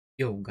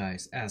Yo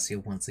guys, Az here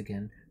once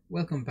again.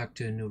 Welcome back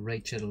to a new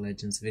Raid Shadow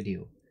Legends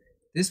video.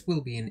 This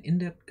will be an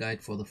in-depth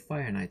guide for the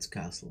Fire Knight's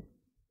castle.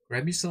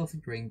 Grab yourself a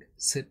drink,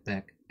 sit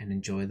back and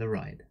enjoy the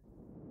ride.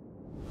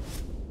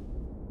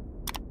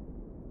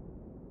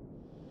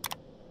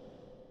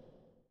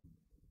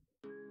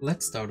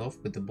 Let's start off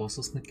with the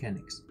boss's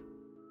mechanics.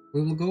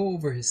 We will go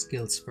over his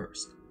skills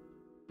first.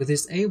 With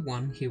his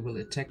A1 he will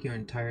attack your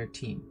entire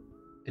team.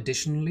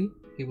 Additionally,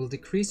 he will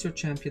decrease your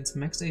champion's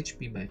max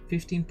HP by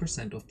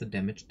 15% of the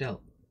damage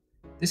dealt.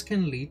 This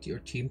can lead your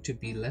team to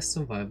be less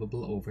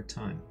survivable over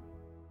time.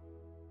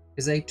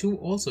 His A2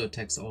 also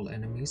attacks all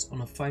enemies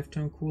on a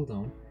 5-turn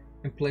cooldown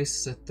and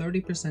places a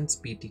 30%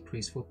 speed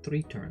decrease for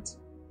 3 turns.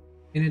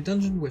 In a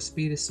dungeon where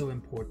speed is so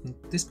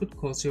important, this could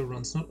cause your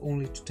runs not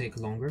only to take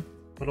longer,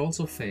 but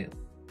also fail.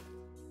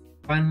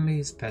 Finally,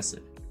 his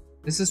passive.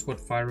 This is what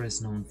Fire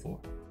is known for.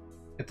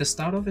 At the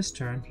start of his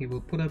turn, he will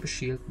put up a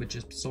shield which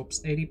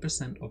absorbs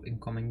 80% of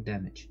incoming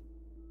damage.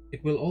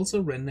 It will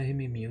also render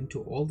him immune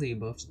to all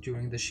debuffs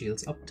during the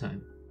shield's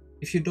uptime.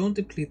 If you don't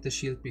deplete the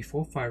shield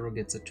before Fyro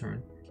gets a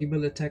turn, he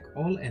will attack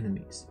all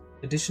enemies.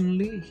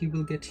 Additionally, he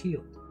will get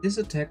healed. This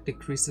attack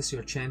decreases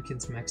your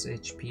champion's max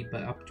HP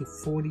by up to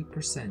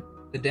 40%.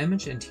 The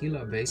damage and heal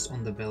are based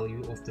on the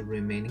value of the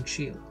remaining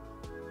shield.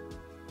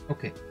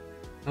 Okay,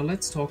 now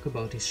let's talk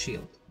about his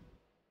shield.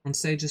 On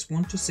stages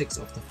 1 to 6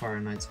 of the Fire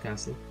Knight's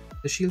castle,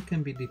 the shield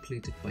can be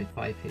depleted by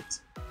 5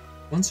 hits.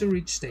 Once you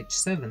reach stage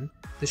 7,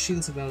 the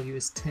shield's value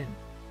is 10.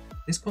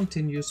 This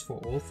continues for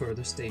all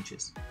further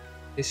stages.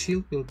 His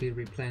shield will be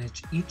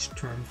replenished each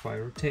turn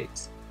Fyro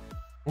takes.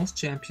 Most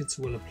champions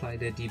will apply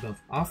their debuff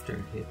after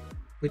a hit,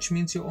 which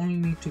means you only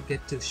need to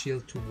get the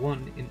shield to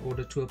 1 in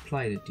order to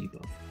apply the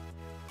debuff.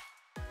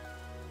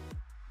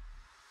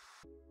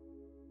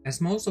 As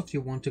most of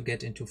you want to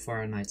get into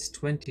Fire Knight's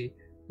 20,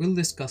 we'll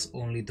discuss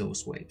only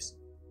those waves.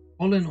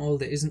 All in all,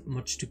 there isn't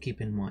much to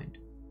keep in mind.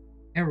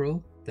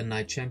 Errol, the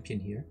Knight champion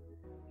here,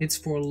 hits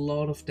for a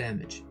lot of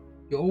damage.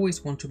 You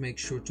always want to make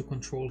sure to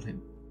control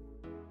him.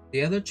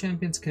 The other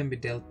champions can be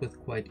dealt with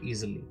quite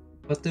easily,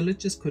 but the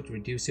liches could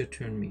reduce your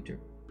turn meter.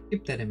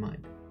 Keep that in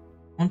mind.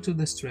 On to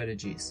the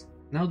strategies.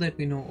 Now that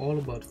we know all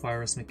about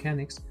Fyro's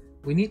mechanics,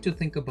 we need to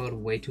think about a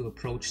way to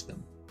approach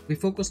them. We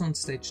focus on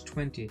stage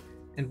 20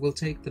 and will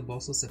take the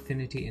boss's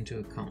affinity into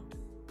account.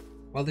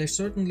 While there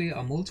certainly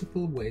are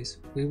multiple ways,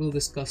 we will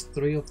discuss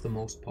 3 of the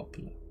most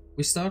popular.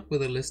 We start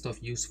with a list of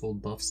useful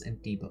buffs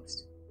and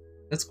debuffs.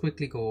 Let's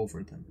quickly go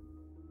over them.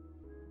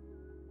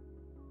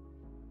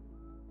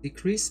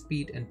 Decrease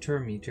speed and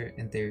turn meter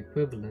and their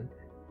equivalent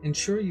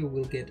ensure you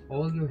will get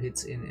all your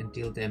hits in and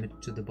deal damage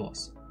to the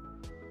boss.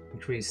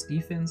 Increase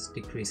defense,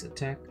 decrease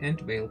attack, and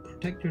veil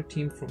protect your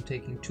team from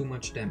taking too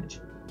much damage.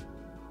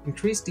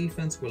 Increased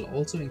defense will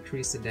also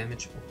increase the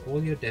damage of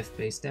all your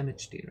death-based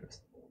damage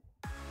dealers.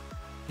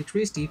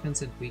 Decreased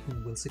defense and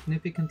weaken will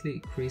significantly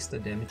increase the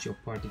damage your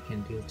party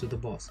can deal to the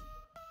boss.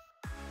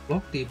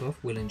 Block debuff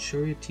will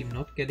ensure your team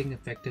not getting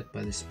affected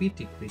by the speed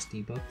decrease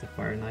debuff the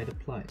Fire Knight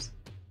applies.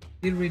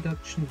 Heal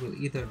reduction will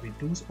either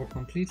reduce or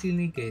completely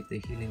negate the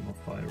healing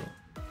of Fyro.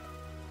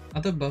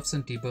 Other buffs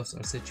and debuffs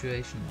are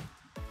situational.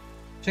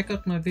 Check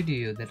out my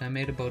video that I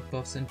made about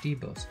buffs and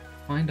debuffs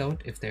to find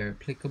out if they are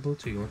applicable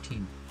to your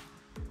team.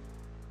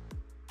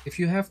 If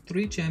you have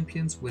 3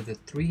 champions with a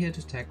 3-hit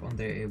attack on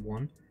their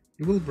A1,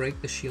 you will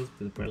break the shield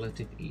with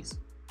relative ease.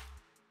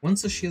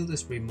 Once the shield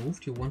is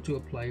removed, you want to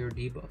apply your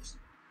debuffs.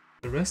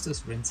 The rest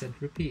is rinse and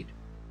repeat.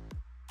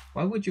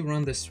 Why would you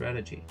run this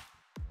strategy?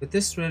 With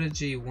this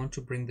strategy, you want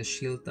to bring the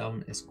shield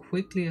down as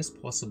quickly as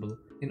possible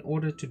in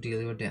order to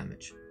deal your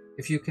damage.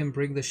 If you can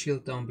bring the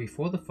shield down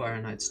before the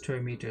Fire Knight's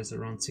turn meter is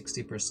around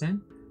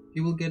 60%,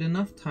 you will get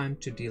enough time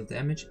to deal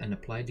damage and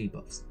apply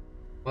debuffs.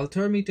 While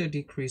turn meter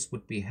decrease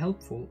would be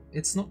helpful,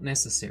 it's not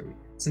necessary,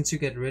 since you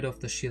get rid of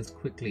the shield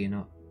quickly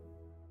enough.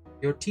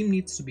 Your team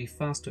needs to be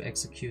fast to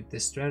execute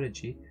this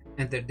strategy,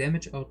 and their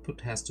damage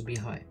output has to be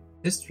high.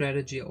 This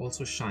strategy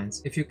also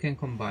shines if you can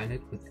combine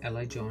it with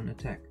ally join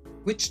attack.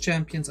 Which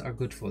champions are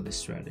good for this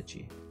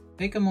strategy?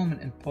 Take a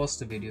moment and pause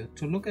the video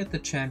to look at the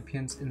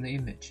champions in the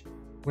image.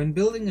 When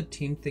building a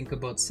team, think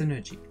about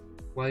synergy.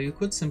 While you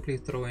could simply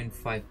throw in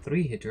 5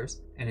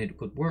 3-hitters and it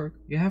could work,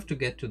 you have to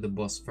get to the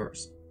boss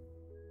first.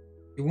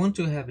 You want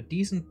to have a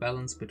decent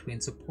balance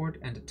between support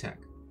and attack.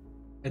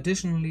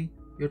 Additionally,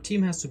 your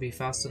team has to be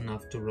fast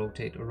enough to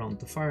rotate around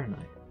the Fire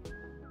Knight.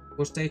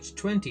 For stage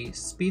 20,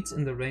 speeds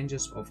in the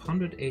ranges of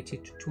 180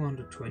 to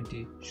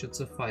 220 should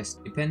suffice,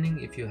 depending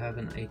if you have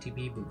an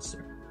ATB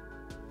booster.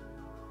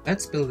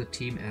 Let's build a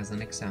team as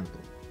an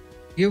example.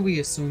 Here we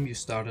assume you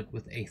started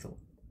with Aethel.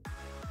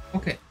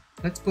 Okay,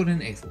 let's put in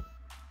Aethel.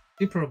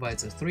 She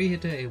provides a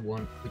 3-hitter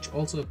A1 which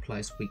also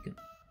applies weaken.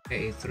 Her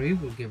A3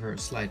 will give her a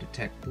slight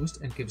attack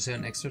boost and gives her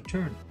an extra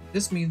turn.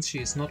 This means she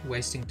is not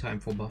wasting time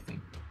for buffing.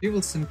 She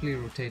will simply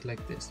rotate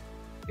like this.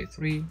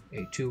 A3,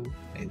 A2,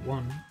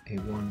 A1,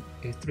 A1,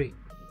 A3.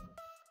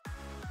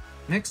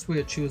 Next we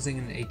are choosing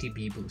an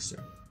ATB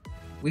booster.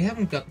 We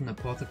haven't gotten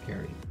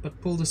Apothecary,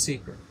 but pulled a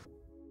Seeker.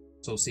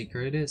 So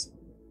Seeker it is.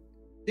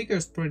 Seeker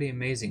is pretty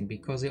amazing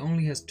because he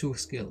only has 2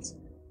 skills.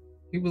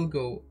 he will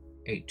go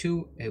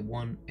A2,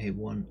 A1,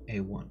 A1,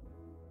 A1.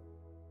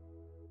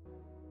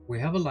 We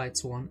have a Light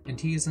Swan and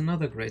he is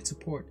another great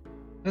support.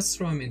 Let's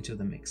throw him into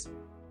the mix.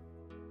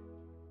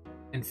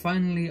 And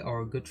finally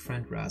our good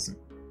friend Razen,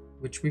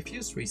 which we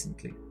fused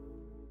recently.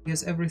 He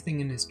has everything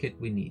in his kit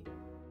we need.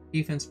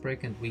 Defense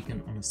break and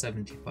weaken on a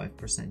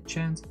 75%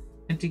 chance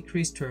and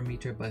decrease turn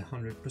meter by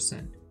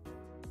 100%.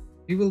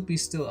 He will be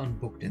still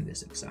unbooked in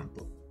this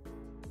example.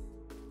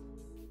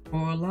 For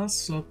our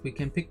last slot we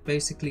can pick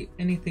basically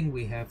anything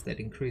we have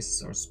that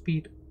increases our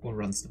speed or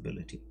run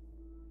stability.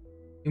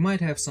 You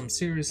might have some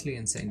seriously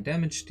insane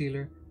damage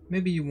dealer,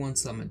 maybe you want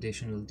some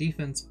additional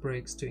defense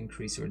breaks to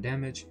increase your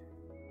damage,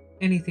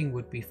 anything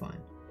would be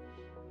fine.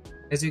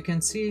 As you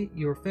can see,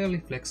 you're fairly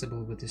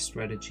flexible with this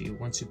strategy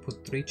once you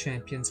put 3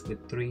 champions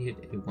with 3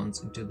 hit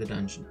A1s into the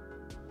dungeon.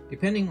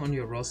 Depending on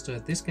your roster,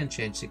 this can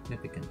change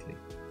significantly.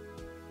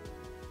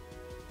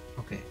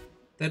 Okay,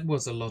 that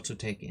was a lot to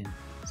take in,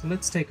 so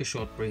let's take a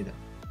short breather.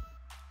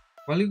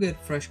 While you get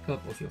a fresh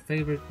cup of your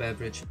favorite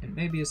beverage and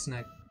maybe a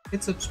snack,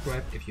 hit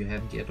subscribe if you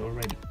haven't yet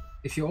already.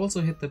 If you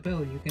also hit the bell,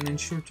 you can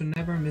ensure to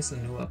never miss a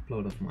new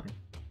upload of mine.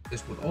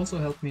 This would also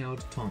help me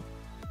out a ton.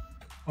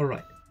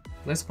 Alright,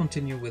 let's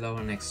continue with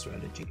our next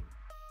strategy.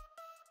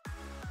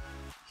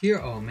 Here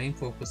our main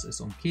focus is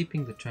on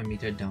keeping the turn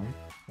meter down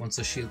once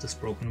the shield is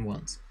broken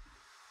once.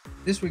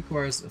 This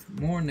requires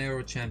a more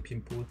narrow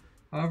champion pool,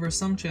 however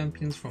some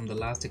champions from the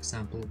last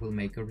example will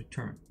make a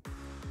return.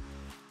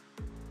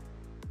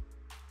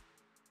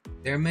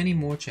 There are many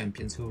more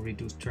champions who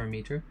reduce turn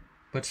meter,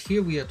 but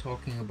here we are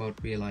talking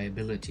about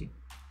reliability.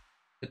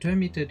 The turn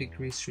meter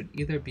decrease should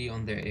either be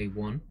on their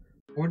A1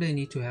 or they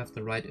need to have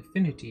the right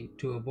affinity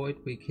to avoid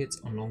weak hits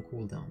on long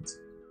cooldowns.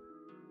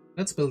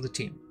 Let's build a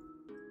team.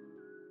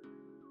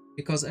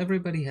 Because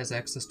everybody has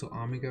access to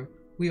Armiger,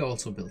 we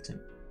also built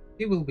him.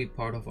 He will be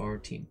part of our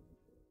team.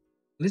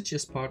 Lich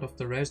is part of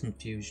the Resin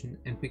fusion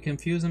and we can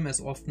fuse him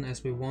as often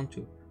as we want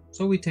to,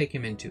 so we take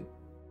him in too.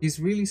 He's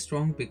really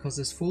strong because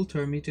his full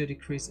turn meter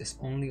decrease is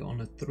only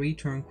on a 3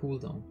 turn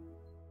cooldown.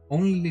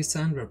 Only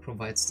Lysandra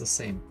provides the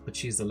same, but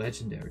she's a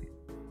legendary.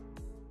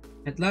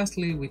 And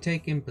lastly, we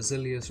take in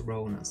Basilius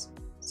Ronas,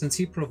 since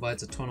he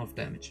provides a ton of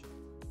damage.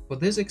 For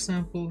this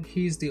example,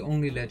 he is the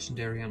only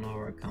legendary on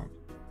our account.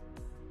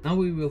 Now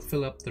we will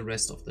fill up the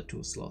rest of the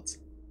 2 slots.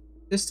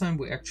 This time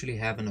we actually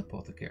have an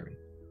apothecary.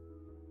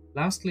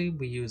 Lastly,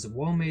 we use a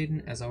War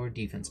Maiden as our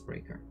defense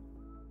breaker.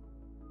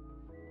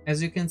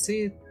 As you can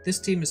see, this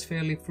team is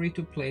fairly free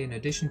to play in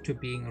addition to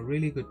being a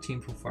really good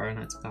team for Fire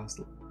Knight's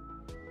Castle.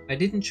 I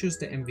didn't choose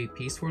the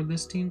MVPs for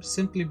this team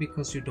simply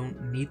because you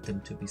don't need them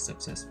to be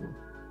successful.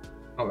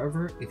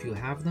 However, if you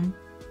have them,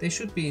 they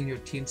should be in your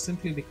team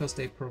simply because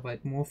they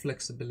provide more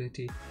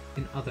flexibility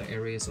in other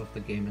areas of the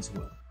game as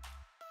well.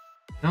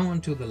 Now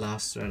on to the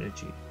last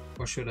strategy,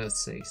 or should I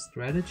say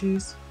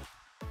strategies?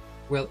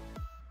 Well,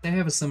 they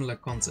have a similar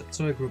concept,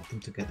 so I grouped them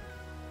together.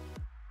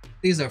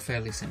 These are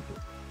fairly simple.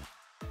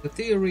 The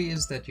theory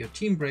is that your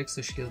team breaks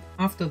the shield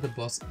after the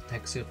boss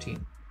attacks your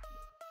team.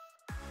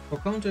 For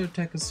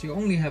counter-attackers, you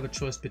only have a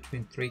choice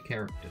between 3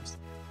 characters.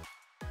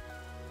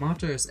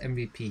 Martyr is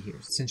MVP here,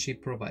 since she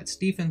provides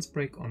defense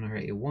break on her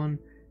A1,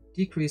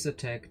 decrease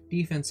attack,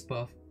 defense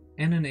buff,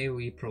 and an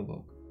AoE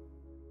provoke.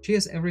 She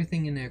has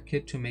everything in her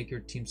kit to make your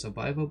team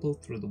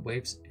survivable through the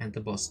waves and the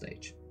boss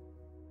stage.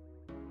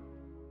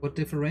 What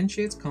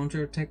differentiates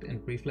counterattack and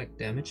reflect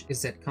damage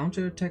is that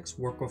counterattacks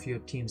work off your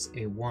team's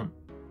A1.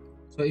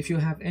 So if you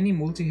have any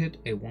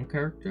multi-hit A1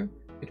 character,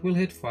 it will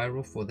hit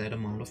Fyro for that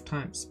amount of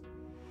times.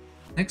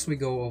 Next we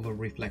go over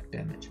reflect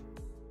damage.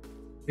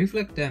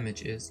 Reflect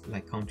damage is,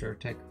 like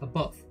counterattack, a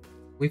buff.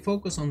 We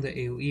focus on the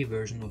AoE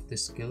version of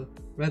this skill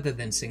rather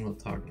than single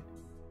target.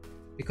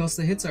 Because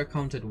the hits are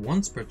counted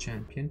once per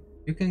champion,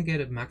 you can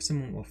get a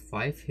maximum of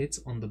 5 hits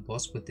on the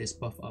boss with this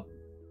buff up.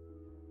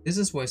 This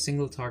is why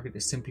single target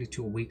is simply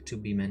too weak to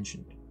be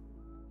mentioned.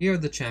 Here are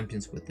the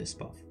champions with this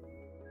buff.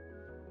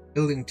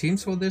 Building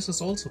teams for this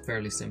is also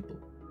fairly simple.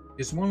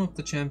 Use one of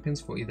the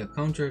champions for either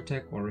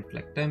counterattack or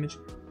reflect damage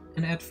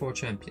and add 4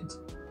 champions.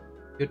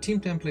 Your team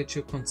template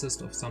should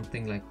consist of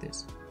something like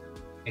this: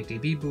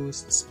 ATB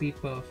boost, speed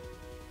buff,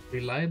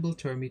 reliable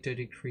turn meter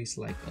decrease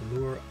like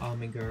Allure,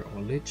 Armiger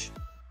or Lich.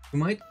 You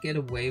might get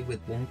away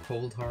with one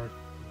Cold Heart,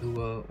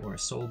 Lua or a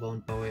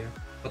Soulbound Warrior,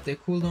 but their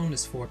cooldown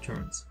is 4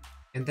 turns.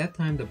 In that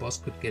time the boss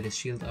could get his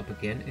shield up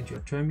again and your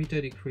turn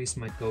meter decrease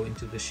might go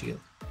into the shield.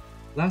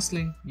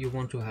 Lastly, you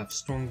want to have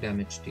strong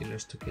damage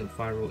dealers to kill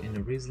Fyro in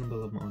a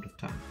reasonable amount of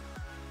time.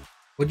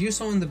 What you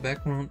saw in the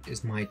background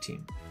is my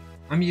team.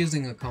 I'm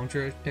using a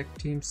counter-attack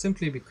team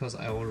simply because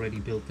I already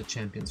built the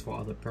champions for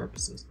other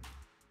purposes.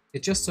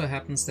 It just so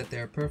happens that they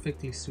are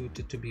perfectly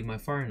suited to be my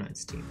Fire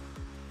Knights team.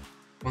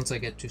 Once I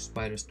get to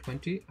Spiders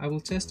 20, I will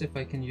test if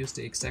I can use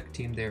the exact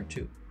team there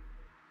too.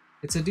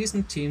 It's a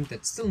decent team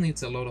that still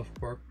needs a lot of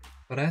work,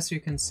 but as you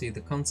can see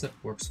the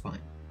concept works fine.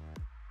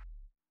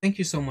 Thank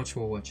you so much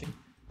for watching.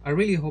 I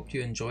really hope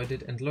you enjoyed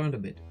it and learned a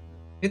bit.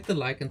 Hit the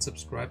like and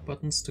subscribe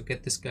buttons to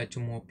get this guide to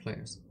more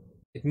players.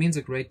 It means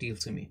a great deal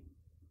to me.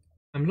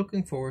 I'm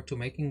looking forward to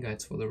making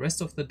guides for the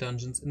rest of the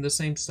dungeons in the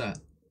same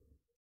style.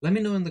 Let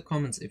me know in the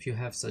comments if you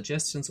have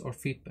suggestions or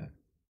feedback.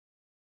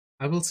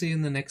 I will see you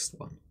in the next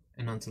one,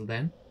 and until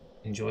then,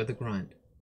 enjoy the grind.